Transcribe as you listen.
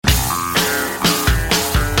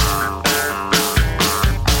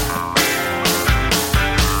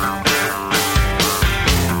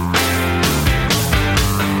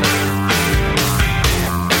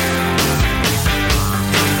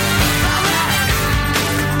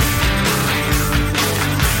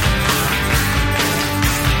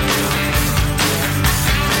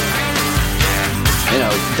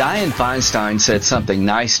Dianne Feinstein said something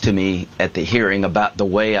nice to me at the hearing about the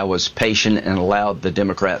way I was patient and allowed the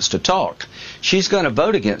Democrats to talk. She's going to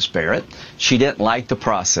vote against Barrett. She didn't like the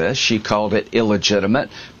process. She called it illegitimate,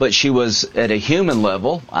 but she was at a human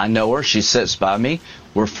level. I know her. She sits by me.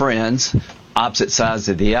 We're friends, opposite sides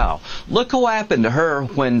of the aisle. Look what happened to her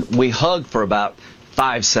when we hugged for about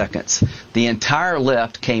 5 seconds. The entire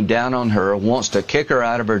left came down on her, wants to kick her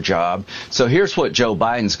out of her job. So here's what Joe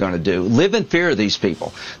Biden's going to do. Live in fear of these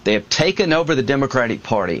people. They have taken over the Democratic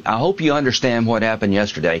Party. I hope you understand what happened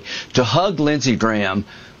yesterday. To hug Lindsey Graham,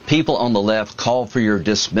 people on the left call for your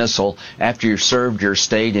dismissal after you've served your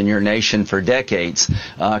state and your nation for decades.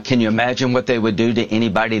 Can you imagine what they would do to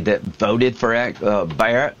anybody that voted for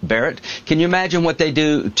Barrett? Can you imagine what they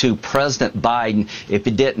do to President Biden if he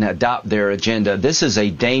didn't adopt their agenda? This is a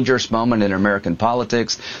dangerous moment in American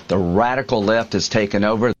politics. The radical left has taken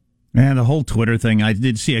over. And the whole Twitter thing, I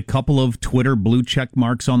did see a couple of Twitter blue check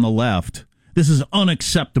marks on the left. This is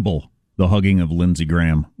unacceptable, the hugging of Lindsey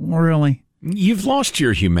Graham. Really? You've lost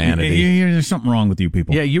your humanity. There's something wrong with you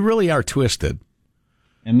people. Yeah, you really are twisted.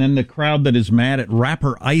 And then the crowd that is mad at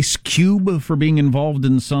rapper Ice Cube for being involved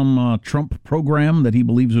in some Trump program that he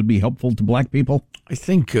believes would be helpful to black people. I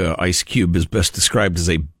think Ice Cube is best described as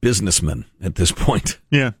a businessman at this point.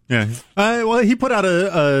 Yeah. Well, he put out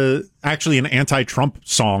actually an anti-Trump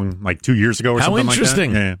song like 2 years ago or something like that. How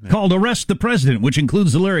interesting. Yeah. Called Arrest the President, which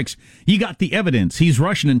includes the lyrics, "You got the evidence. He's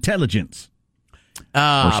Russian intelligence."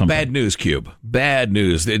 Bad news, Cube. Bad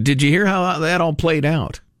news. Did you hear how that all played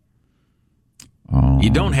out? You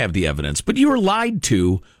don't have the evidence, but you were lied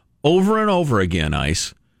to over and over again,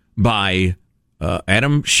 Ice, by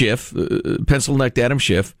Adam Schiff, pencil-necked Adam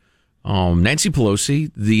Schiff, Nancy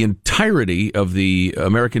Pelosi, the entirety of the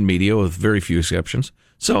American media, with very few exceptions.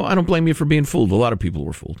 So I don't blame you for being fooled. A lot of people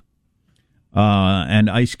were fooled. And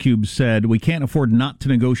Ice Cube said, "We can't afford not to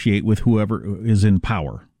negotiate with whoever is in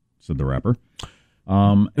power," said the rapper.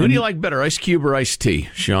 Who do you like better, Ice Cube or Ice-T,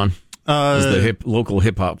 Sean? As the local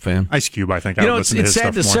hip-hop fan. Ice Cube, I think. It's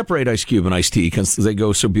sad to separate Ice Cube and Ice-T because they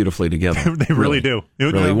go so beautifully together. They really do.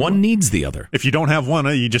 Really, one needs the other. If you don't have one,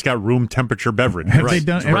 you just got room temperature beverage. Have they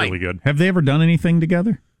done? Really good. Have they ever done anything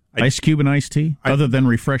together? Ice Cube and Ice-T, other than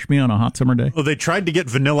refresh me on a hot summer day? Well, they tried to get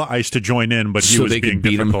Vanilla Ice to join in, but he was being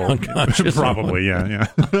difficult. Probably, yeah.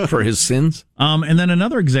 For his sins. And then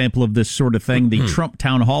another example of this sort of thing, the Trump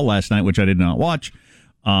town hall last night, which I did not watch.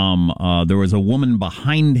 There was a woman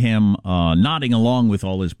behind him nodding along with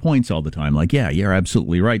all his points all the time, like, "Yeah, you're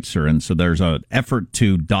absolutely right, sir." And so there's an effort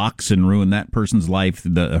to dox and ruin that person's life.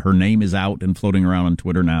 Her name is out and floating around on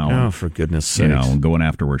Twitter now. Oh, for goodness sake. Going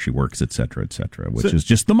after where she works, et cetera, which is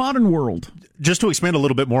just the modern world. Just to expand a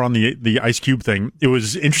little bit more on the Ice Cube thing, it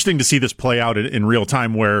was interesting to see this play out in real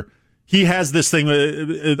time where he has this thing,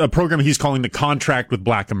 a program he's calling the Contract with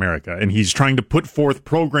Black America, and he's trying to put forth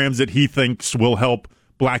programs that he thinks will help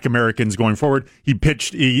Black Americans going forward.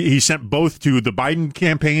 He sent both to the Biden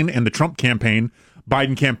campaign and the Trump campaign.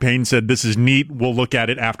 Biden campaign said, "This is neat. We'll look at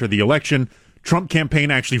it after the election." Trump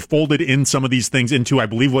campaign actually folded in some of these things into, I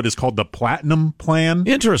believe, what is called the Platinum Plan.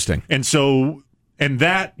 Interesting. And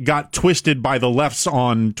that got twisted by the lefts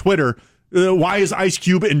on Twitter. Why is Ice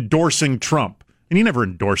Cube endorsing Trump? And he never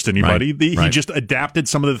endorsed anybody. He just adapted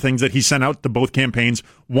some of the things that he sent out to both campaigns.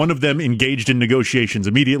 One of them engaged in negotiations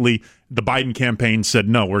immediately. The Biden campaign said,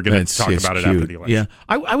 "No, we're going to talk about it after the election." Yeah,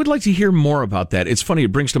 I would like to hear more about that. It's funny.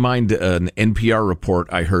 It brings to mind an NPR report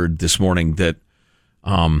I heard this morning that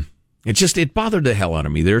it bothered the hell out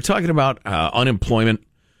of me. They were talking about unemployment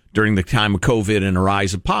during the time of COVID and a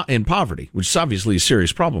rise in poverty, which is obviously a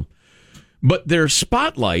serious problem. But their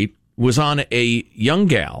spotlight was on a young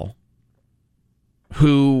gal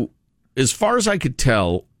who, as far as I could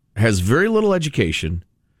tell, has very little education,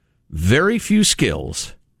 very few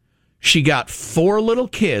skills. She got 4 little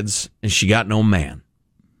kids, and she got no man.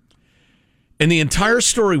 And the entire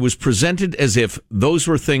story was presented as if those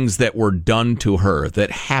were things that were done to her,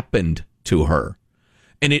 that happened to her.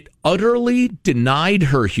 And it utterly denied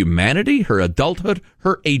her humanity, her adulthood,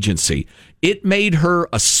 her agency. It made her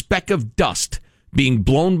a speck of dust being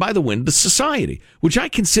blown by the wind to society, which I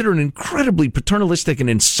consider an incredibly paternalistic and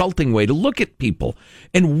insulting way to look at people.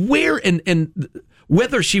 And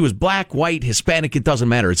whether she was black, white, Hispanic, it doesn't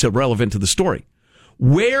matter. It's irrelevant to the story.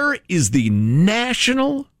 Where is the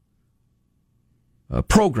national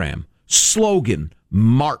program, slogan,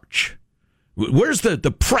 march? Where's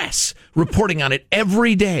the press reporting on it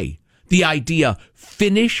every day? The idea,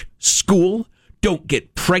 finish school. Don't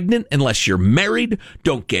get pregnant unless you're married.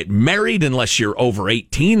 Don't get married unless you're over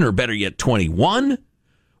 18 or better yet 21.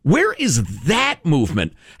 Where is that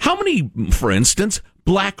movement? How many, for instance,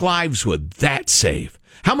 black lives would that save?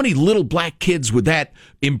 How many little black kids would that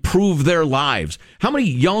improve their lives? How many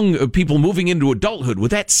young people moving into adulthood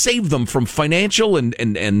would that save them from financial and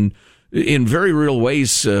in very real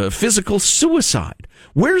ways, physical suicide?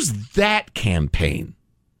 Where's that campaign?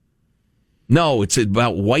 No, it's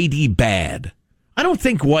about Whitey bad. I don't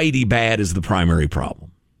think Whitey bad is the primary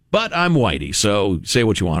problem. But I'm Whitey, so say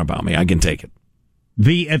what you want about me. I can take it.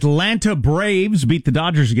 The Atlanta Braves beat the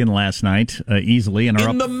Dodgers again last night easily. And are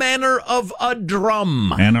in the manner of a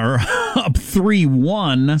drum. And are up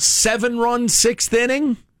 3-1. 7-run, 6th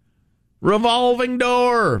inning. Revolving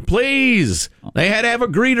door, please. They had to have a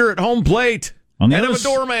greeter at home plate. And have a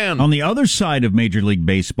doorman. On the other side of Major League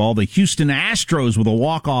Baseball, the Houston Astros with a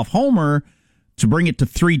walk-off homer to bring it to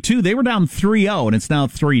 3-2. They were down 3-0, and it's now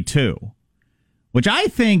 3-2. Which I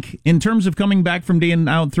think, in terms of coming back from being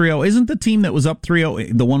out 3-0, isn't the team that was up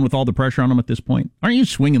 3-0 the one with all the pressure on them at this point? Aren't you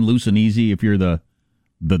swinging loose and easy if you're the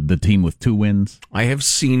team with 2 wins? I have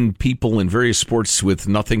seen people in various sports with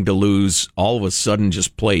nothing to lose all of a sudden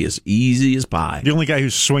just play as easy as pie. The only guy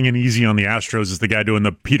who's swinging easy on the Astros is the guy doing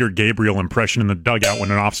the Peter Gabriel impression in the dugout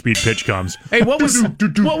when an off-speed pitch comes. Hey, what was? Wait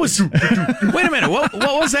a minute. What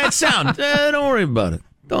was that sound? Don't worry about it.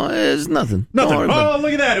 It's nothing. Nothing. Oh,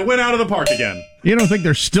 look at that. It went out of the park again. You don't think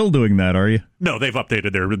they're still doing that, are you? No, they've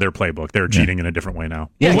updated their playbook. They're cheating in a different way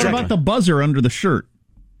now. Yeah, what about the buzzer under the shirt?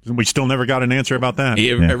 We still never got an answer about that.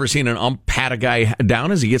 You ever seen an ump pat a guy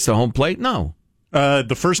down as he gets to home plate? No.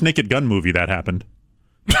 The first Naked Gun movie that happened.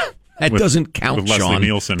 That doesn't count, with Leslie Sean.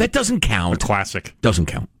 Nielsen. That doesn't count. A classic. Doesn't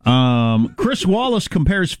count. Chris Wallace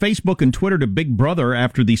compares Facebook and Twitter to Big Brother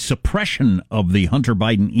after the suppression of the Hunter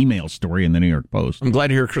Biden email story in the New York Post. I'm glad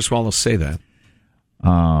to hear Chris Wallace say that.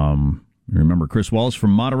 Remember Chris Wallace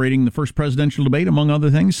from moderating the first presidential debate, among other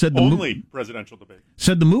things? Said the presidential debate.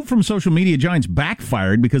 Said the move from social media giants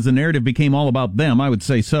backfired because the narrative became all about them. I would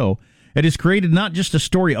say so. It has created not just a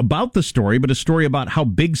story about the story, but a story about how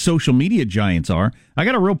big social media giants are. I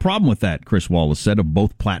got a real problem with that, Chris Wallace said, of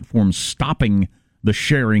both platforms stopping the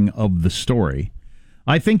sharing of the story.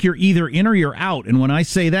 I think you're either in or you're out. And when I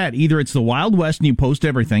say that, either it's the Wild West and you post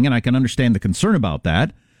everything, and I can understand the concern about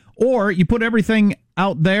that, or you put everything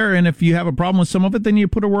out there, and if you have a problem with some of it, then you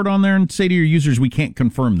put a word on there and say to your users, we can't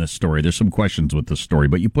confirm this story. There's some questions with this story,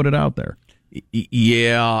 but you put it out there.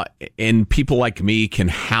 Yeah, and people like me can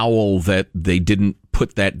howl that they didn't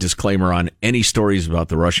put that disclaimer on any stories about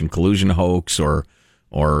the Russian collusion hoax or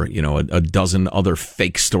a dozen other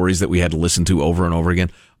fake stories that we had to listen to over and over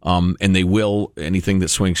again. And they will anything that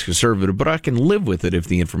swings conservative, but I can live with it if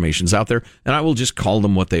the information's out there, and I will just call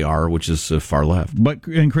them what they are, which is far left.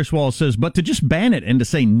 And Chris Wallace says, but to just ban it and to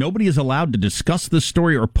say nobody is allowed to discuss this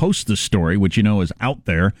story or post this story, which is out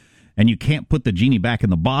there, and you can't put the genie back in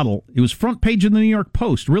the bottle. It was front page of the New York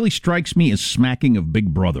Post. Really strikes me as smacking of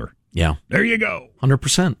Big Brother. Yeah. There you go.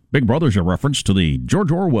 100%. Big Brother's a reference to the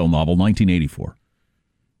George Orwell novel, 1984.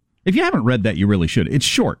 If you haven't read that, you really should. It's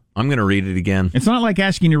short. I'm going to read it again. It's not like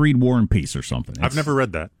asking you to read War and Peace or something. I've never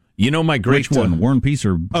read that. You know my great... Which one, War and Peace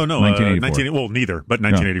or 1984? Well, neither, but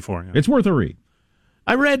 1984. Yeah. It's worth a read.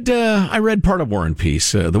 I read part of War and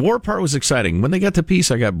Peace. The war part was exciting. When they got to peace,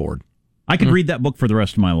 I got bored. I could read that book for the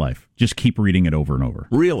rest of my life. Just keep reading it over and over.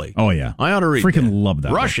 Really? Oh, yeah. I ought to read Freaking love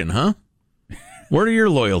that Russian, book. Huh? Where do your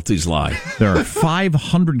loyalties lie? There are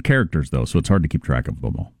 500 characters, though, so it's hard to keep track of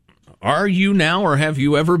them all. Are you now, or have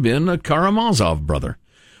you ever been a Karamazov brother?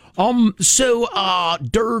 What was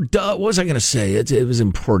I going to say? It was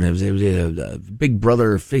important. It was Big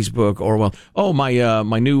Brother, Facebook, Orwell. Oh,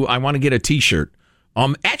 my new, I want to get a T-shirt.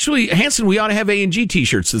 Actually, Hanson, we ought to have A&G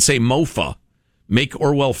T-shirts that say MOFA. Make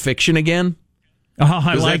Orwell fiction again.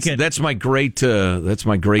 I like it. That's my great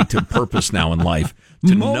purpose now in life.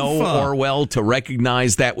 To know Orwell, to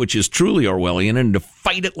recognize that which is truly Orwellian, and to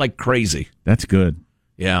fight it like crazy. That's good.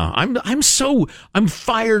 Yeah, I'm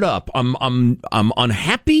fired up. I'm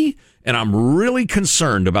unhappy, and I'm really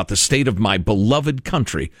concerned about the state of my beloved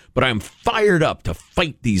country. But I'm fired up to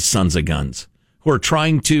fight these sons of guns who are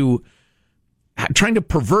trying to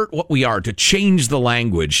pervert what we are, to change the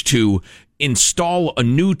language, to install a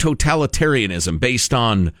new totalitarianism based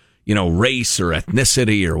on, race or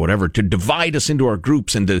ethnicity or whatever, to divide us into our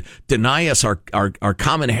groups and to deny us our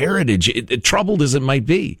common heritage, troubled as it might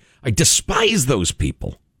be. I despise those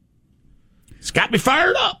people. It's got me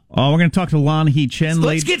fired up. Oh, we're going to talk to Lan Hee Chen later.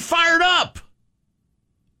 Let's get fired up.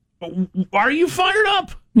 Are you fired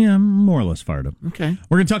up? Yeah, more or less fired up. Okay.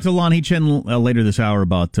 We're going to talk to Lan Hee Chen later this hour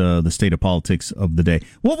about the state of politics of the day.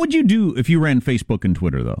 What would you do if you ran Facebook and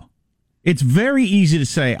Twitter, though? It's very easy to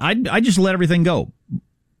say, I just let everything go.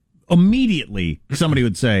 Immediately, somebody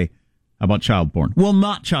would say, how about child porn? Well,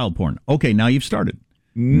 not child porn. Okay, now you've started.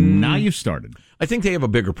 Now you've started. I think they have a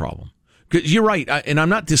bigger problem. 'Cause you're right, and I'm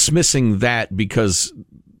not dismissing that because,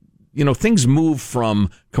 things move from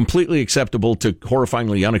completely acceptable to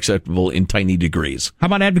horrifyingly unacceptable in tiny degrees. How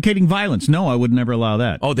about advocating violence? No, I would never allow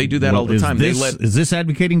that. Oh, they do that all the time. Is this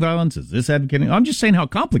advocating violence? Is this advocating? I'm just saying how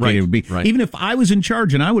complicated it would be. Right. Even if I was in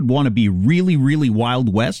charge and I would want to be really, really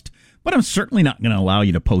Wild West, but I'm certainly not going to allow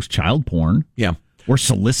you to post child porn. Yeah. Or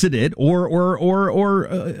solicit it, or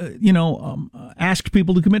ask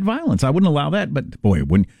people to commit violence. I wouldn't allow that. But boy,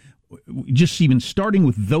 when just even starting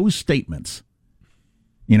with those statements,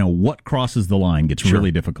 what crosses the line gets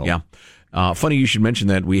really difficult. Yeah. Funny you should mention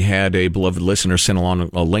that. We had a beloved listener send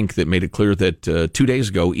along a link that made it clear that 2 days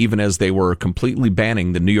ago, even as they were completely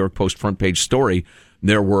banning the New York Post front page story,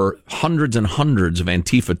 there were hundreds and hundreds of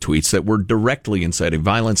Antifa tweets that were directly inciting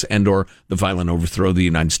violence and or the violent overthrow of the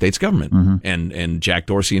United States government. Mm-hmm. And Jack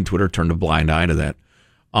Dorsey and Twitter turned a blind eye to that.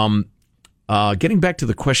 Getting back to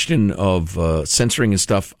the question of censoring and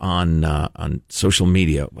stuff on social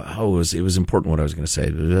media. Oh, it was important what I was going to say.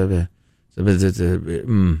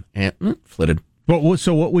 Flitted.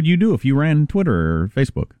 So what would you do if you ran Twitter or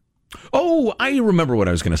Facebook? Oh, I remember what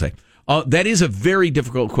I was going to say. That is a very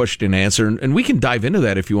difficult question to answer, and we can dive into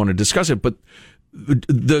that if you want to discuss it, but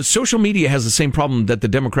the social media has the same problem that the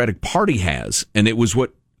Democratic Party has, and it was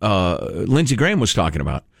what Lindsey Graham was talking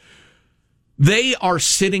about. They are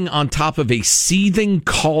sitting on top of a seething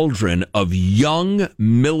cauldron of young,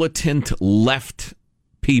 militant left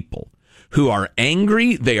people who are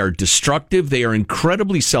angry, they are destructive, they are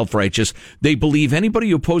incredibly self-righteous. They believe anybody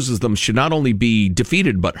who opposes them should not only be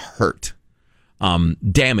defeated, but hurt.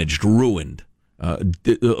 Damaged, ruined,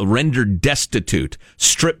 rendered destitute,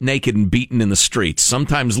 stripped naked and beaten in the streets,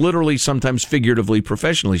 sometimes literally, sometimes figuratively,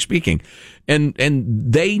 professionally speaking. And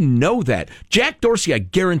they know that. Jack Dorsey, I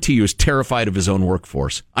guarantee you, is terrified of his own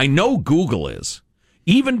workforce. I know Google is.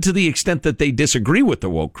 Even to the extent that they disagree with the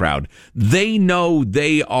woke crowd, they know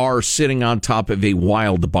they are sitting on top of a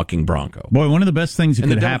wild bucking bronco. Boy, one of the best things that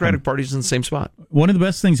could happen... And the Democratic Party's in the same spot. One of the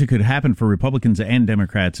best things that could happen for Republicans and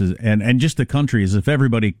Democrats is, and just the country is if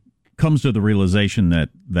everybody comes to the realization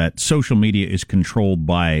that social media is controlled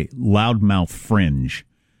by loudmouth fringe.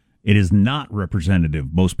 It is not representative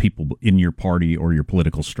of most people in your party or your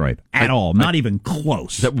political stripe at all. Not even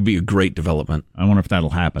close. That would be a great development. I wonder if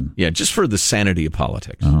that'll happen. Yeah, just for the sanity of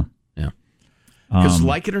politics. Uh-huh. Yeah. Because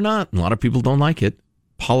like it or not, a lot of people don't like it.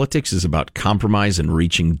 Politics is about compromise and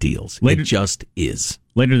reaching deals. It just is.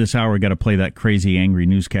 Later this hour, we got to play that crazy, angry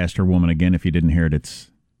newscaster woman again. If you didn't hear it,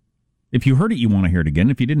 if you heard it, you want to hear it again.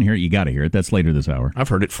 If you didn't hear it, you got to hear it. That's later this hour. I've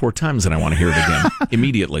heard it 4 times and I want to hear it again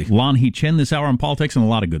immediately. Lan Hee Chen this hour on politics and a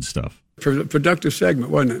lot of good stuff. Productive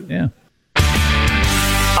segment, wasn't it? Yeah.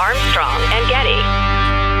 Armstrong and Getty.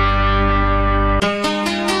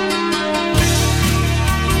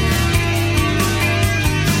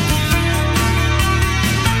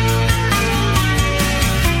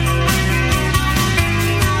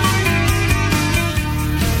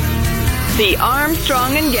 The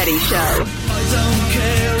Armstrong and Getty Show. I don't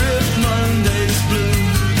care if Monday's blue,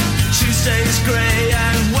 Tuesday's grey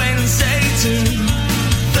and Wednesday too.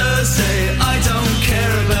 Thursday, I don't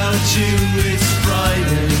care about you. It's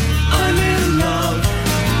Friday, I'm in love.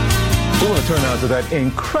 We want to turn now to that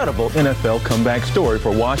incredible NFL comeback story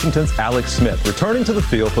for Washington's Alex Smith, returning to the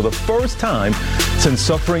field for the first time since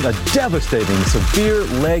suffering a devastating, severe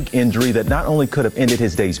leg injury that not only could have ended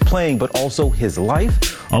his days playing, but also his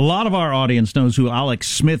life. A lot of our audience knows who Alex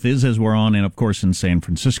Smith is, as we're on, and of course in San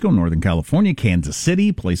Francisco, Northern California, Kansas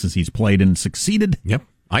City, places he's played and succeeded. Yep.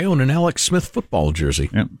 I own an Alex Smith football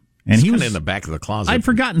jersey. Yep. And he was in the back of the closet. I'd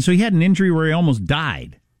forgotten, so he had an injury where he almost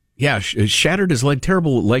died. Yeah, shattered his leg,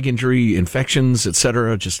 terrible leg injury, infections,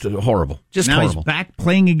 etc. Just horrible. Just now horrible. He's back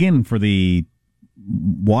playing again for the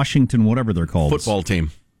Washington, whatever they're called. Football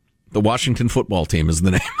team. The Washington football team is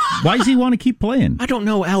the name. Why does he want to keep playing? I don't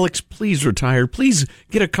know, Alex. Please retire. Please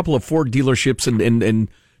get a couple of Ford dealerships and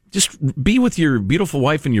just be with your beautiful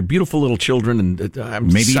wife and your beautiful little children. And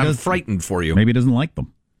I'm frightened for you. Maybe he doesn't like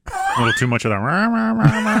them. A little too much of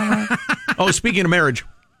that. Oh, speaking of marriage,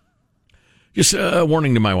 just a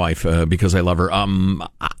warning to my wife because I love her. I'm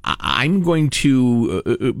going to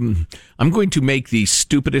make the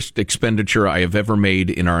stupidest expenditure I have ever made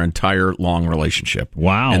in our entire long relationship.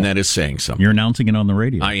 Wow. And that is saying something. You're announcing it on the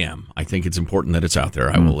radio. I am. I think it's important that it's out there.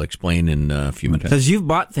 I will explain in a few minutes. Because you've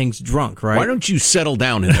bought things drunk, right? Why don't you settle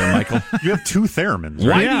down in there, Michael? You have 2 Theremins.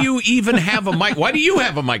 Why do you even have a mic? Why do you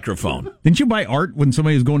have a microphone? Didn't you buy art when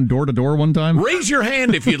somebody was going door to door one time? Raise your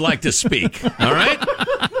hand if you'd like to speak, all right?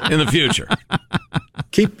 In the future.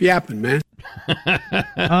 Keep yapping, man.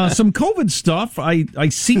 Some COVID stuff. I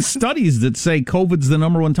see studies that say COVID's the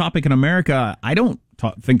number one topic in America. I don't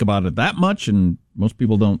think about it that much, and most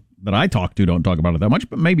people that I talk to don't talk about it that much,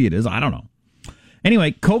 but maybe it is. I don't know.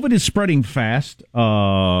 Anyway, COVID is spreading fast,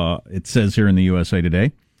 it says here in the USA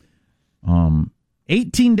Today.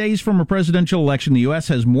 18 days from a presidential election, the U.S.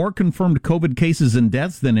 has more confirmed COVID cases and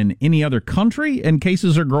deaths than in any other country, and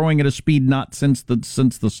cases are growing at a speed not since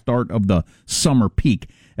the start of the summer peak.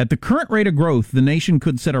 At the current rate of growth, the nation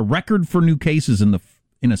could set a record for new cases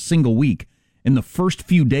in a single week in the first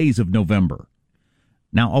few days of November.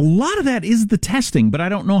 Now, a lot of that is the testing, but I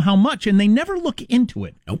don't know how much, and they never look into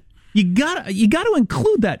it. Nope. You got to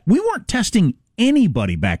include that. We weren't testing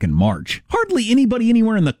anybody back in March. Hardly anybody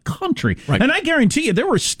anywhere in the country. Right. And I guarantee you, there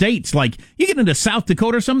were states like, you get into South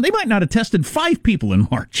Dakota or something, they might not have tested 5 people in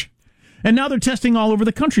March. And now they're testing all over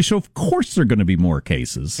the country, so of course there are going to be more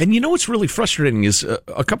cases. And you know what's really frustrating is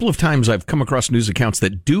a couple of times I've come across news accounts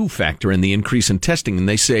that do factor in the increase in testing, and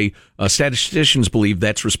they say statisticians believe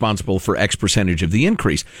that's responsible for X percentage of the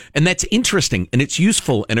increase. And that's interesting, and it's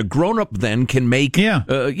useful, and a grown-up then can make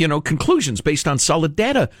conclusions based on solid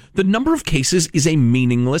data. The number of cases is a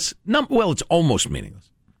meaningless number. Well, it's almost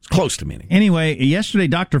meaningless. It's close to meaningless. Anyway, yesterday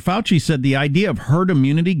Dr. Fauci said the idea of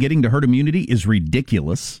getting to herd immunity, is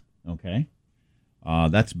ridiculous. Okay.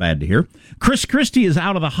 That's bad to hear. Chris Christie is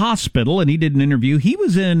out of the hospital, and he did an interview. He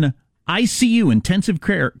was in ICU, intensive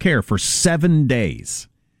care, for 7 days.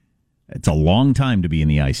 It's a long time to be in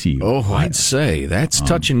the ICU. Oh, I'd say. That's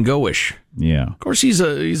touch and go-ish. Yeah. Of course, he's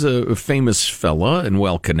a famous fella and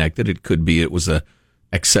well-connected. It could be it was a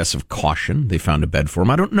excessive caution. They found a bed for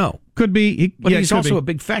him. I don't know. Could be. But he's also a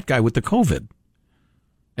big fat guy with the COVID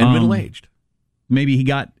and middle-aged. Maybe he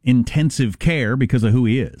got intensive care because of who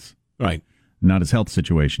he is. Right. Not his health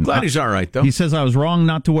situation. Glad he's all right, though. He says, I was wrong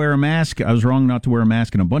not to wear a mask. I was wrong not to wear a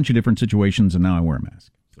mask in a bunch of different situations, and now I wear a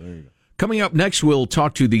mask. So there you go. Coming up next, we'll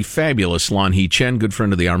talk to the fabulous Lon Hee Chen, good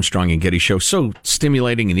friend of the Armstrong and Getty Show. So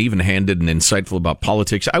stimulating and even-handed and insightful about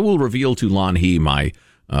politics. I will reveal to Lon Hee my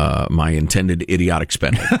intended idiotic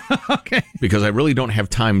spending. Okay. Because I really don't have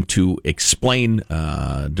time to explain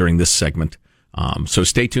during this segment. So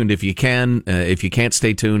stay tuned if you can. If you can't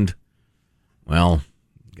stay tuned, well,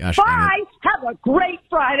 gosh dang it. Bye! Have a great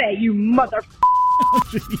Friday, you mother...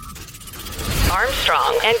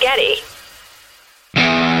 Armstrong and Getty.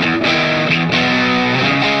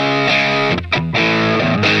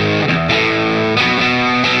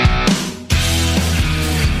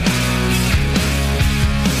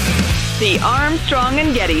 The Armstrong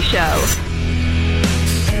and Getty Show.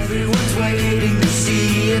 Everyone's waiting to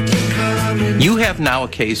see if you're coming. You have now a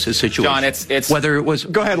case, a situation. John, it's whether it was.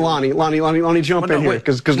 Go ahead, Lonnie, jump in here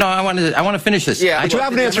because no, I want to finish this. Yeah, but you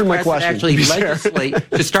haven't answered my question. Actually,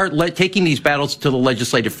 legislate to start taking these battles to the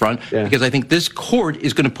legislative front because I think this court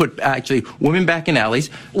is going to put actually women back in alleys.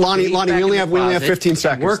 Lonnie, we only have 15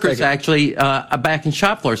 seconds. Workers actually back in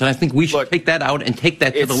shop floors, and I think we should take that out and take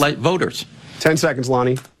that to the voters. 10 seconds,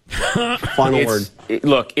 Lonnie. Final word.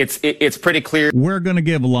 Look, it's pretty clear. We're going to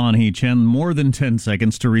give Lon Hee Chen more than 10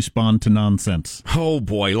 seconds to respond to nonsense. Oh,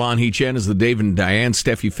 boy. Lon Hee Chen is the Dave and Diane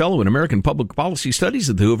Steffi Fellow in American Public Policy Studies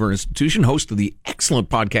at the Hoover Institution, host of the excellent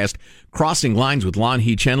podcast Crossing Lines with Lon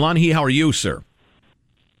Hee Chen. Lon Hee, how are you, sir?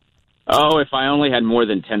 Oh, if I only had more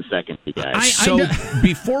than 10 seconds, you guys. So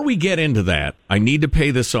before we get into that, I need to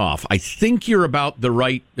pay this off. I think you're about the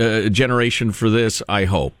right generation for this, I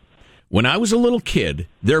hope. When I was a little kid,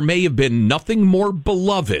 there may have been nothing more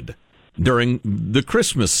beloved during the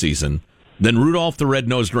Christmas season than Rudolph the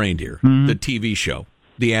Red-Nosed Reindeer, the TV show,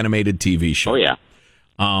 the animated TV show. Oh, yeah.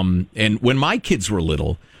 And when my kids were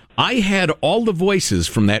little, I had all the voices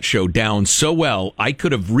from that show down so well, I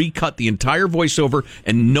could have recut the entire voiceover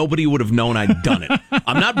and nobody would have known I'd done it.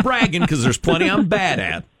 I'm not bragging because there's plenty I'm bad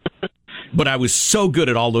at, but I was so good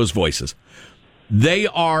at all those voices. They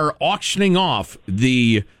are auctioning off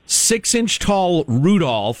the 6-inch tall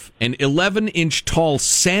Rudolph and 11-inch tall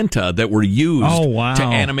Santa that were used to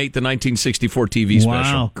animate the 1964 TV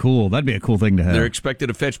special. Wow, cool. That'd be a cool thing to have. They're expected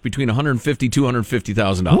to fetch between $150,000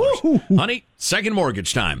 $250,000. Honey, second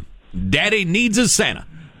mortgage time. Daddy needs a Santa.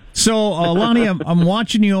 So, Lonnie, I'm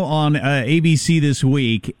watching you on ABC this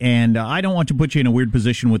week, and I don't want to put you in a weird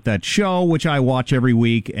position with that show, which I watch every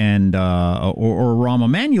week, and or Rahm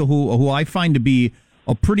Emanuel, who I find to be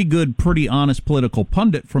a pretty good, pretty honest political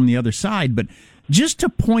pundit from the other side. But just to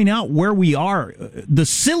point out where we are, the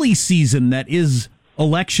silly season that is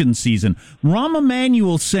election season, Rahm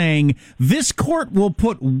Emanuel saying this court will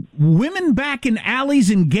put women back in alleys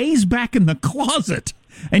and gays back in the closet,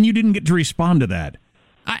 and you didn't get to respond to that.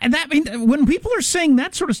 And that, I mean, when people are saying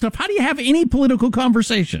that sort of stuff, how do you have any political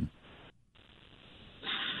conversation?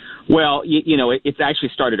 Well, it's actually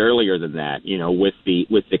started earlier than that, with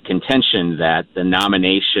the contention that the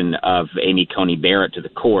nomination of Amy Coney Barrett to the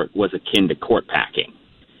court was akin to court packing.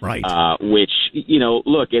 Right. Which,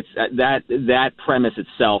 look, it's that premise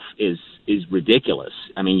itself is ridiculous.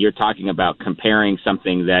 I mean, you're talking about comparing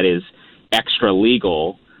something that is extra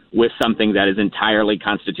legal with something that is entirely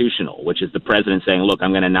constitutional, which is the president saying, look,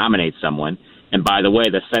 I'm going to nominate someone. And by the way,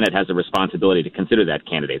 the Senate has a responsibility to consider that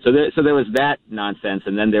candidate. So there was that nonsense,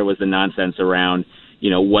 and then there was the nonsense around,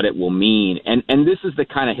 what it will mean. And this is the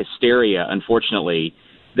kind of hysteria, unfortunately,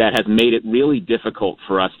 that has made it really difficult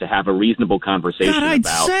for us to have a reasonable conversation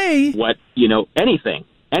about what, anything.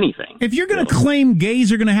 If you're going to claim gays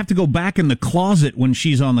are going to have to go back in the closet when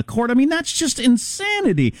she's on the court, I mean, that's just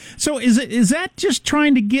insanity. So is that just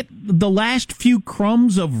trying to get the last few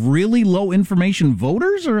crumbs of really low information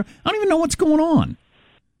voters, or I don't even know what's going on?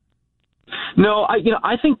 No,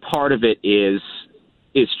 I think part of it is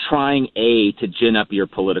trying to gin up your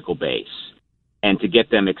political base and to get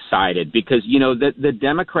them excited, because the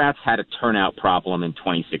Democrats had a turnout problem in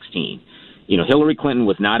 2016. Hillary Clinton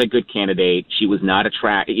was not a good candidate. She was not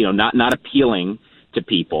not appealing to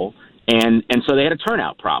people. And so they had a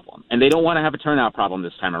turnout problem, and they don't want to have a turnout problem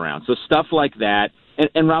this time around. So stuff like that,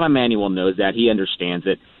 and Rahm Emanuel knows that. He understands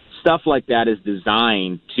it. Stuff like that is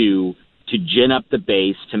designed to gin up the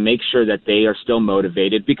base, to make sure that they are still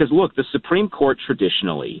motivated. Because, look, the Supreme Court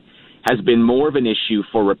traditionally has been more of an issue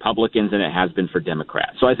for Republicans than it has been for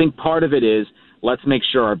Democrats. So I think part of it is, let's make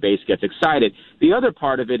sure our base gets excited. The other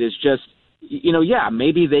part of it is just,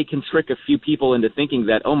 maybe they can trick a few people into thinking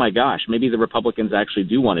that, oh my gosh, maybe the Republicans actually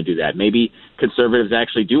do want to do that. Maybe conservatives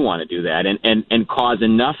actually do want to do that, and cause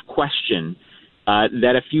enough question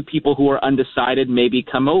that a few people who are undecided maybe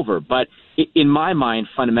come over. But in my mind,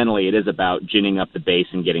 fundamentally, it is about ginning up the base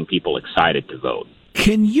and getting people excited to vote.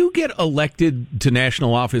 Can you get elected to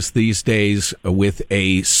national office these days with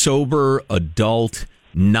a sober, adult,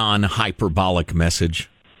 non-hyperbolic message?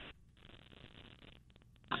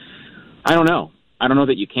 I don't know. I don't know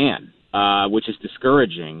that you can, which is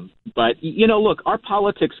discouraging. But, look, our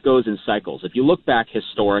politics goes in cycles. If you look back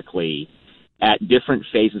historically at different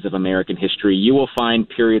phases of American history, you will find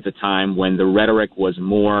periods of time when the rhetoric was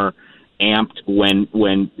more amped,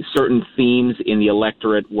 when certain themes in the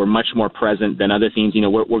electorate were much more present than other themes.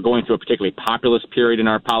 We're going through a particularly populist period in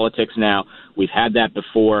our politics now. We've had that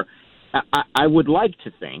before. I would like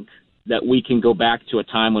to think that we can go back to a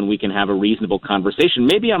time when we can have a reasonable conversation.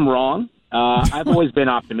 Maybe I'm wrong. I've always been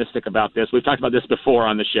optimistic about this. We've talked about this before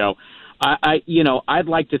on the show. I'd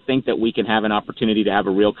like to think that we can have an opportunity to have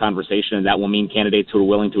a real conversation, and that will mean candidates who are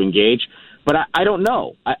willing to engage. But I don't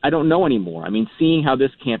know. I don't know anymore. I mean, seeing how this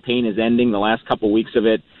campaign is ending, the last couple of weeks of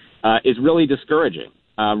it, is really discouraging.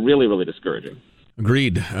 Really, really discouraging.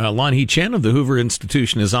 Agreed. Lon Hee Chen of the Hoover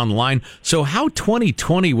Institution is on the line. So how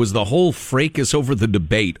 2020 was the whole fracas over the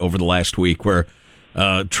debate over the last week, where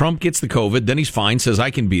Trump gets the COVID, then he's fine, says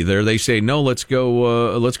I can be there. They say no, let's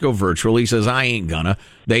go virtual. He says I ain't gonna.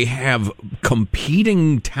 They have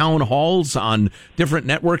competing town halls on different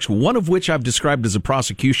networks, one of which I've described as a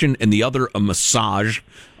prosecution, and the other a massage.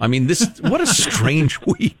 I mean, what a strange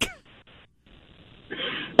week.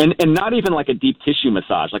 And not even like a deep tissue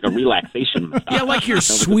massage, like a relaxation massage. Yeah, like you're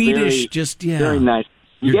Swedish, very nice.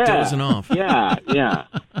 You're dozing off. Yeah.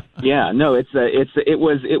 No, it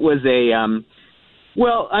was a.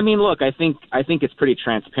 Well, I mean, look, I think it's pretty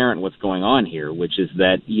transparent what's going on here, which is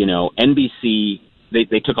that NBC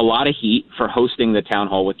they took a lot of heat for hosting the town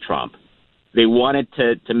hall with Trump. They wanted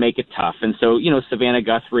to make it tough, and so Savannah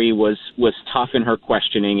Guthrie was tough in her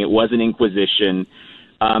questioning. It was an inquisition.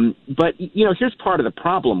 But here's part of the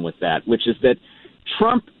problem with that, which is that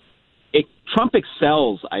Trump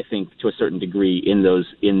excels, I think, to a certain degree in those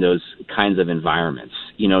kinds of environments.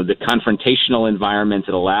 The confrontational environments,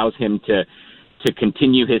 it allows him to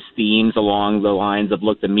continue his themes along the lines of,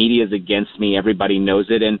 look, the media is against me, everybody knows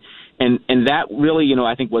it, and that really,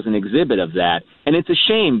 I think, was an exhibit of that. And it's a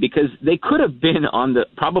shame, because they could have been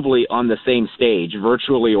probably on the same stage,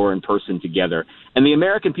 virtually or in person together, and the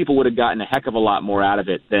American people would have gotten a heck of a lot more out of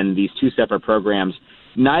it than these two separate programs,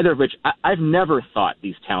 neither of which I've never thought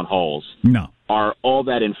these town halls are all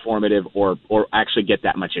that informative or actually get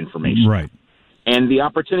that much information. Right. And the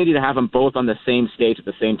opportunity to have them both on the same stage at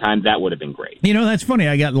the same time, that would have been great. That's funny.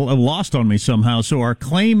 I got lost on me somehow. So our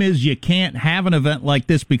claim is you can't have an event like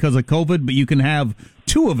this because of COVID, but you can have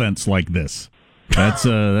two events like this. That's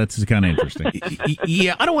kind of interesting.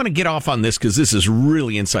 Yeah, I don't want to get off on this because this is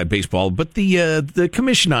really inside baseball, but the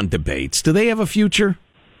Commission on Debates, do they have a future?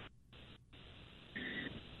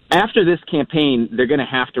 After this campaign, they're going to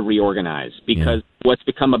have to reorganize, because what's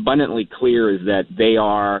become abundantly clear is that they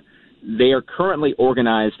are they are currently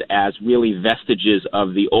organized as really vestiges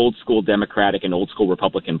of the old school Democratic and old school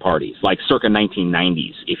Republican parties, like circa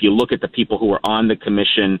 1990s. If you look at the people who are on the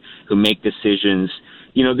commission, who make decisions,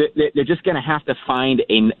 you know, they're just going to have to find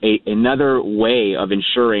another way of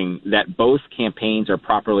ensuring that both campaigns are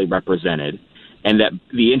properly represented and that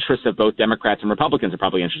the interests of both Democrats and Republicans are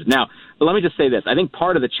probably interested. Now, but let me just say this. I think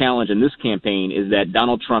part of the challenge in this campaign is that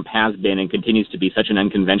Donald Trump has been and continues to be such an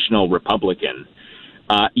unconventional Republican.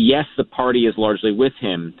 Yes, the party is largely with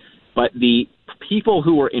him, but the people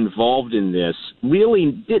who were involved in this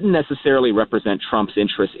really didn't necessarily represent Trump's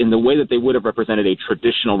interests in the way that they would have represented a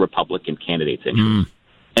traditional Republican candidate's interests.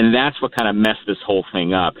 And that's what kind of messed this whole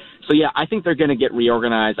thing up. So, yeah, I think they're going to get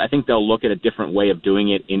reorganized. I think they'll look at a different way of doing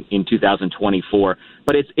it in 2024.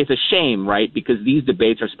 But it's a shame, right, because these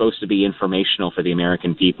debates are supposed to be informational for the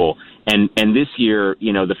American people. And this year,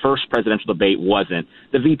 you know, the first presidential debate wasn't.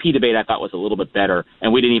 The VP debate I thought was a little bit better,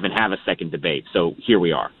 and we didn't even have a second debate. So here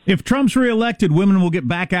we are. If Trump's reelected, women will get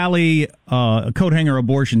back alley coat hanger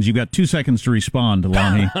abortions. You've got 2 seconds to respond,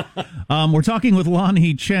 Lanhee. We're talking with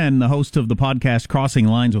Lanhee Chen, the host of the podcast Crossing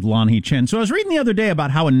Lines with Lanhee Chen. So I was reading the other day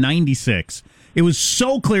about how in 96, it was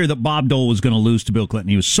so clear that Bob Dole was going to lose to Bill Clinton.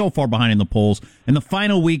 He was so far behind in the polls. In the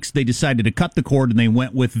final weeks, they decided to cut the cord, and they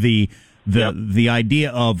went with the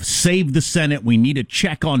idea of save the Senate. We need a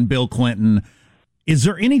check on Bill Clinton. Is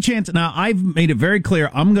there any chance? Now, I've made it very clear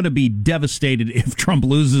I'm going to be devastated if Trump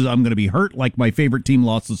loses. I'm going to be hurt like my favorite team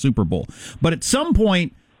lost the Super Bowl. But at some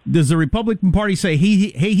point, does the Republican Party say,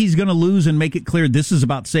 hey, he's going to lose and make it clear this is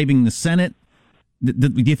about saving the Senate?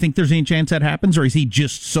 Do you think there's any chance that happens, or is he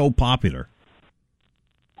just so popular?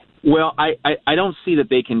 Well, I don't see that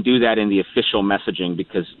they can do that in the official messaging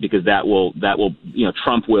because that will you know,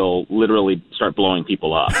 Trump will literally start blowing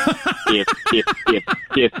people up if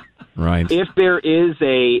right. If there is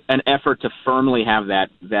an effort to firmly have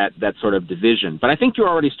that sort of division. But I think you're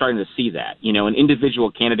already starting to see that, you know, and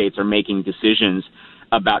individual candidates are making decisions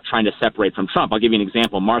about trying to separate from Trump. I'll give you an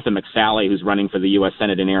example. Martha McSally, who's running for the U.S.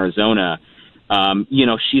 Senate in Arizona, you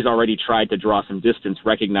know, she's already tried to draw some distance,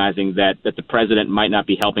 recognizing that the president might not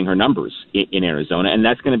be helping her numbers in Arizona, and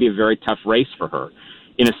that's going to be a very tough race for her.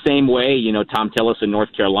 In the same way, you know, Tom Tillis in North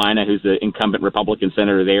Carolina, who's the incumbent Republican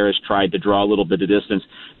senator there, has tried to draw a little bit of distance.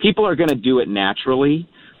 People are going to do it naturally,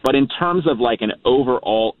 but in terms of like an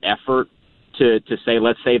overall effort to say,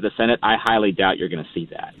 let's save the Senate, I highly doubt you're going to see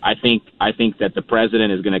that. I think that the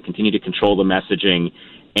president is going to continue to control the messaging,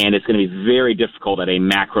 and it's going to be very difficult at a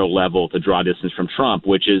macro level to draw distance from Trump,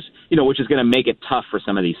 which is going to make it tough for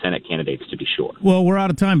some of these Senate candidates, to be sure. Well, we're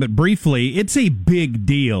out of time, but briefly, it's a big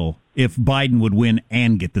deal if Biden would win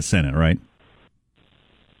and get the Senate, right?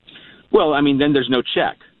 Well, I mean, then there's no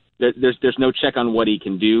check. There's no check on what he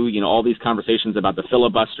can do. You know, all these conversations about the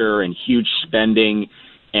filibuster and huge spending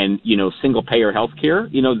and, you know, single-payer health care,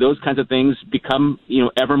 you know, those kinds of things become, you know,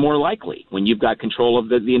 ever more likely when you've got control of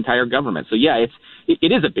the entire government. So, yeah,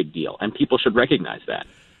 it is a big deal, and people should recognize that.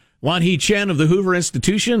 Lanhee Chen of the Hoover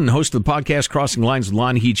Institution, host of the podcast Crossing Lines with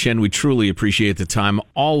Lanhee Chen. We truly appreciate the time.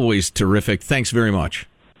 Always terrific. Thanks very much.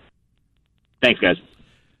 Thanks, guys.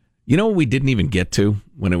 You know what we didn't even get to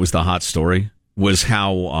when it was the hot story was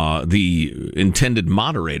how the intended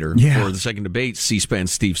moderator for the second debate, C-SPAN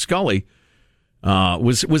Steve Scully,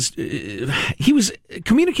 was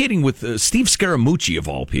communicating with Steve Scaramucci of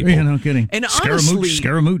all people. Yeah, no kidding. And honestly,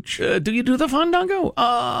 Scaramouche. Do you do the fandango?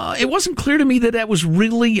 It wasn't clear to me that was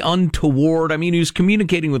really untoward. I mean, he was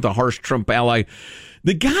communicating with a harsh Trump ally.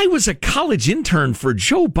 The guy was a college intern for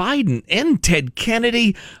Joe Biden and Ted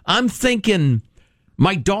Kennedy. I'm thinking,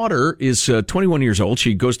 my daughter is 21 years old.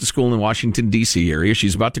 She goes to school in the Washington, D.C. area.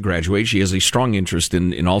 She's about to graduate. She has a strong interest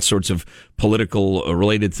in all sorts of political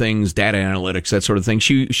related things, data analytics, that sort of thing.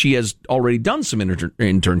 She has already done some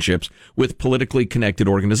internships with politically connected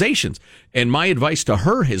organizations. And my advice to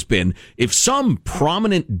her has been, if some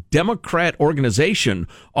prominent Democrat organization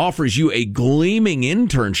offers you a gleaming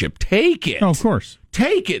internship, take it. Oh, of course.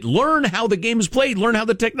 Take it. Learn how the game is played. Learn how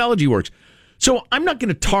the technology works. So I'm not going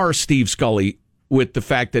to tar Steve Scully with the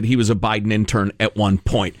fact that he was a Biden intern at one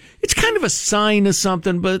point. It's kind of a sign of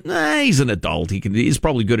something, but he's an adult. He's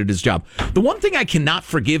probably good at his job. The one thing I cannot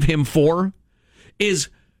forgive him for is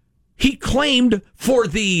he claimed for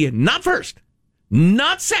the not first,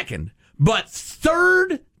 not second, but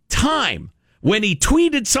third time when he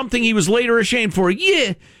tweeted something he was later ashamed for.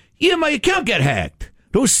 Yeah, my account got hacked.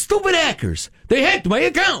 Those stupid hackers, they hacked my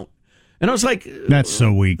account. And I was like, that's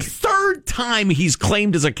so weak. Third time he's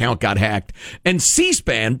claimed his account got hacked. And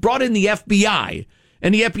C-SPAN brought in the FBI.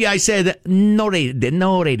 And the FBI said, no, they didn't.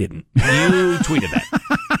 No, they didn't. You tweeted that.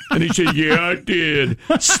 And he said, yeah, I did.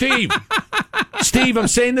 Steve, Steve, I'm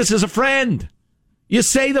saying this as a friend. You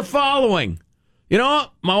say the following. You know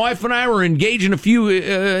what? My wife and I were engaging in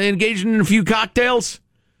a few cocktails.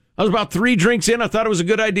 I was about 3 drinks in. I thought it was a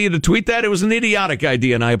good idea to tweet that. It was an idiotic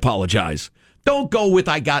idea, and I apologize. Don't go with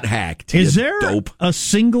I got hacked. Is there a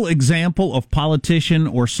single example of politician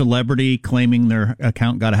or celebrity claiming their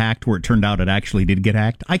account got hacked where it turned out it actually did get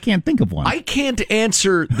hacked? I can't think of one. I can't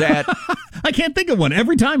answer that. I can't think of one.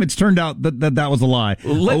 Every time it's turned out that was a lie.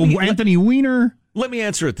 Anthony Weiner. Let me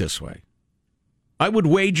answer it this way. I would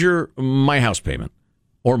wager my house payment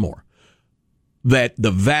or more that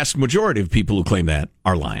the vast majority of people who claim that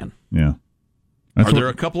are lying. Yeah. Are there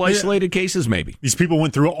a couple isolated cases? Maybe. These people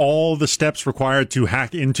went through all the steps required to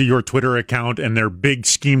hack into your Twitter account, and their big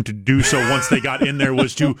scheme to do so once they got in there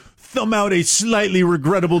was to thumb out a slightly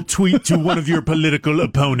regrettable tweet to one of your political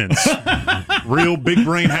opponents. Real big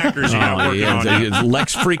brain hackers, working on.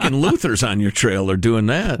 Lex freaking Luthor's on your trail. They're doing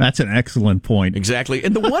that. That's an excellent point. Exactly.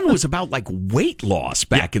 And the one was about like weight loss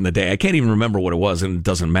back in the day. I can't even remember what it was, and it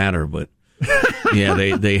doesn't matter, but yeah,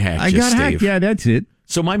 they hacked I got hacked. Yeah, that's it.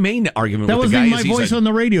 So my main argument that with the guy is... That wasn't my voice on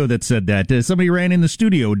the radio that said that. Somebody ran in the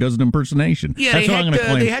studio who does an impersonation. Yeah, that's what I'm going to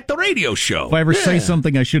claim. They hacked the radio show. If I ever say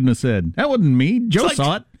something I shouldn't have said. That wasn't me. Joe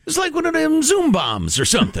saw it. It's like one of them Zoom bombs or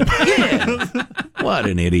something. Yeah. What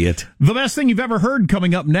an idiot. The best thing you've ever heard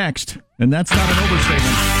coming up next, and that's not an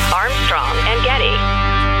overstatement. Armstrong and Getty.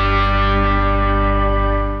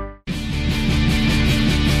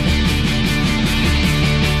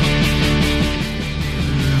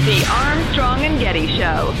 The Armstrong and Getty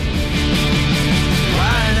Show.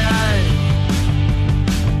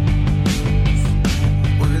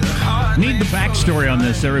 Need the backstory on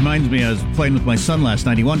this. That reminds me, I was playing with my son last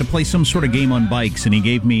night. He wanted to play some sort of game on bikes, and he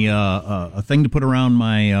gave me a thing to put around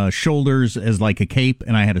my shoulders as like a cape,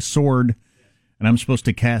 and I had a sword, and I'm supposed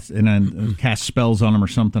to cast spells on him or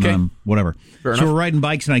something, whatever. Fair so enough. we're riding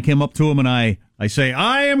bikes, and I came up to him, and I say,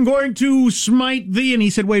 I am going to smite thee. And he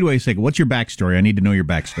said, wait a second, what's your backstory? I need to know your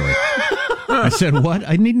backstory. I said, what?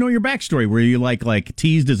 I need to know your backstory. Were you like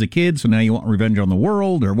teased as a kid, so now you want revenge on the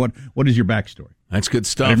world? Or what is your backstory? That's good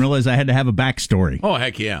stuff. I didn't realize I had to have a backstory. Oh,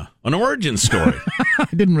 heck yeah. An origin story. I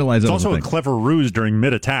didn't realize that It's was also a a thing. clever ruse during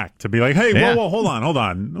mid-attack to be like, hey, whoa, hold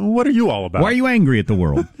on. What are you all about? Why are you angry at the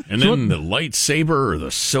world? And then the lightsaber or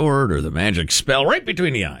the sword or the magic spell right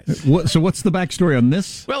between the eyes. So what's the backstory on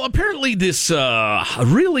this? Well, apparently this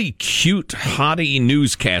really cute, hottie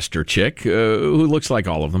newscaster chick who looks like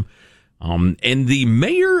all of them, and the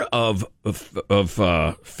mayor of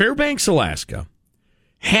Fairbanks, Alaska,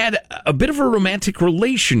 had a bit of a romantic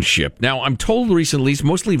relationship. Now, I'm told recently it's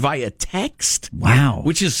mostly via text. Wow.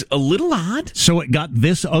 Which is a little odd. So it got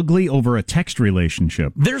this ugly over a text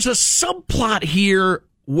relationship. There's a subplot here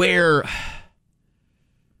where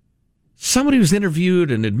somebody was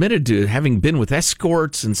interviewed and admitted to having been with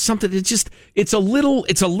escorts and something. It's a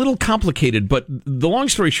little complicated, but the long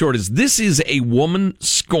story short is this is a woman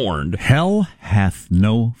scorned. Hell hath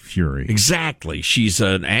no fury. Exactly. She's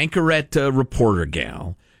an anchorette reporter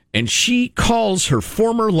gal, and she calls her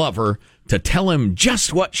former lover to tell him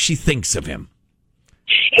just what she thinks of him.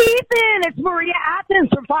 Ethan, it's Maria Athens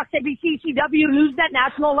from Fox ABC, CW, Newsnet,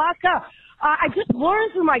 National Alaska. I just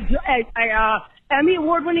learned through my Emmy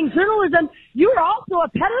Award-winning journalism, you're also a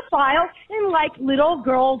pedophile and like little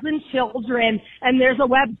girls and children. And there's a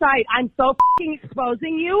website. I'm so f***ing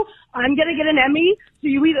exposing you. I'm going to get an Emmy. So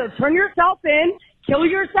you either turn yourself in, kill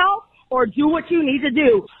yourself, or do what you need to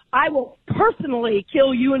do. I will personally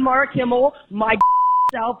kill you and Mark Kimmel, my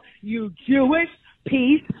self, you Jewish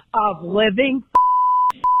piece of living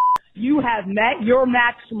You have met your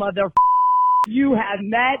match, mother. You have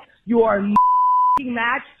met your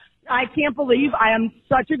match. I can't believe I am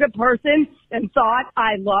such a good person and thought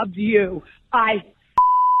I loved you. I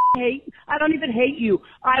don't even hate you.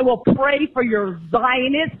 I will pray for your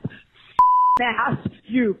Zionist ass,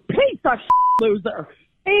 you piece of loser.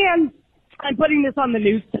 And I'm putting this on the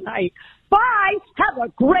news tonight. Bye. Have a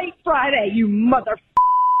great Friday, you mother.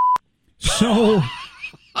 So,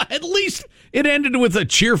 at least it ended with a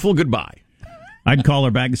cheerful goodbye. I'd call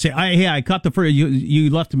her back and say, "Hey, I caught the first. You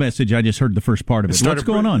left a message. I just heard the first part of it. What's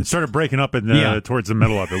going on?" It started breaking up towards the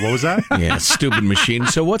middle of it. What was that? Yeah, stupid machine.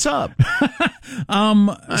 So what's up?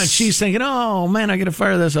 She's thinking, "Oh man, I got to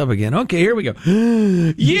fire this up again." Okay, here we go.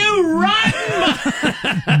 You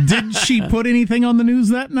run! Did she put anything on the news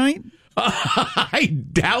that night? I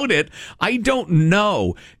doubt it. I don't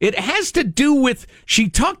know. It has to do with, she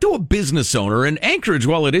talked to a business owner in Anchorage.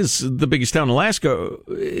 While it is the biggest town in Alaska,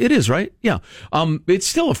 it is, right? Yeah. It's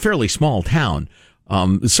still a fairly small town.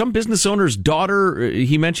 Some business owner's daughter,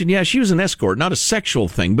 he mentioned, she was an escort, not a sexual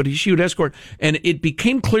thing, but she would escort. And it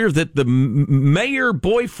became clear that the mayor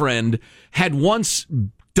boyfriend had once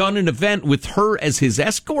done an event with her as his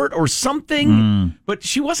escort or something, but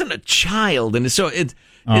she wasn't a child. And so it's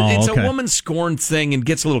a woman scorned thing and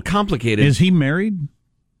gets a little complicated. Is he married?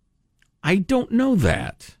 I don't know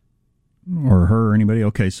that. Or her or anybody?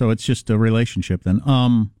 Okay, so it's just a relationship then.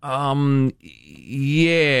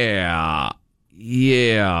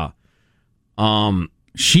 Yeah.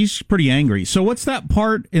 She's pretty angry. So what's that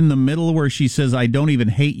part in the middle where she says, I don't even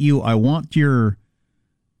hate you, I want your...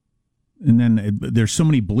 And then there's so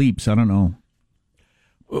many bleeps, I don't know.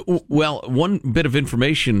 Well, one bit of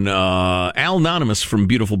information, Al Anonymous from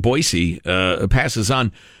beautiful Boise passes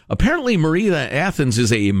on. Apparently, Maria Athens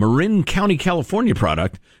is a Marin County, California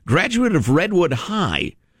product, graduate of Redwood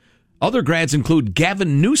High. Other grads include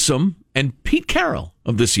Gavin Newsom and Pete Carroll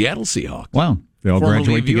of the Seattle Seahawks. Wow. They all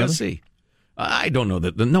graduate together? USC. I don't know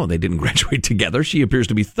that. No, they didn't graduate together. She appears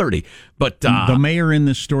to be 30. But the mayor in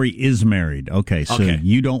this story is married. Okay, so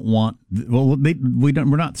you don't want... Well,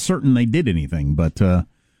 we're not certain they did anything, but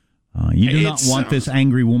you do not want this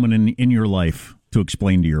angry woman in your life to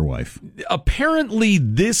explain to your wife. Apparently,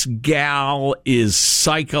 this gal is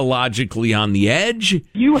psychologically on the edge.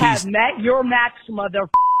 You have met your match, mother.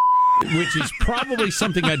 Which is probably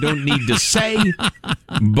something I don't need to say,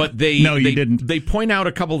 but they didn't. They point out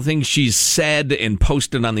a couple of things she's said and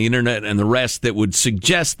posted on the internet and the rest that would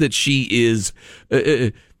suggest that she is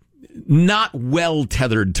not well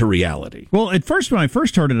tethered to reality. Well, at first, when I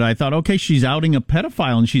first heard it, I thought, okay, she's outing a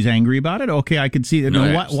pedophile and she's angry about it. Okay, I could see it.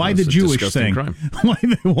 Why the Jewish thing?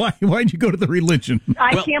 Why'd you go to the religion?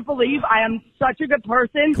 I can't believe I am such a good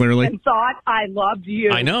person. Clearly. And thought I loved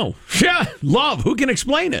you. I know. Yeah, love. Who can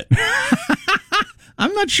explain it?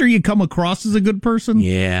 I'm not sure you come across as a good person.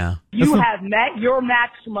 Yeah. You have met your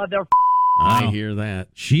match, mother. I hear that.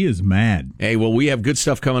 She is mad. Hey, well, we have good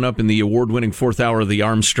stuff coming up in the award-winning fourth hour of the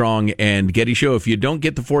Armstrong and Getty Show. If you don't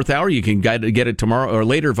get the fourth hour, you can get it tomorrow or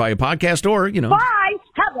later via podcast or, Bye!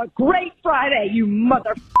 Have a great Friday, you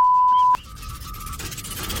mother...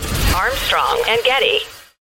 Armstrong and Getty.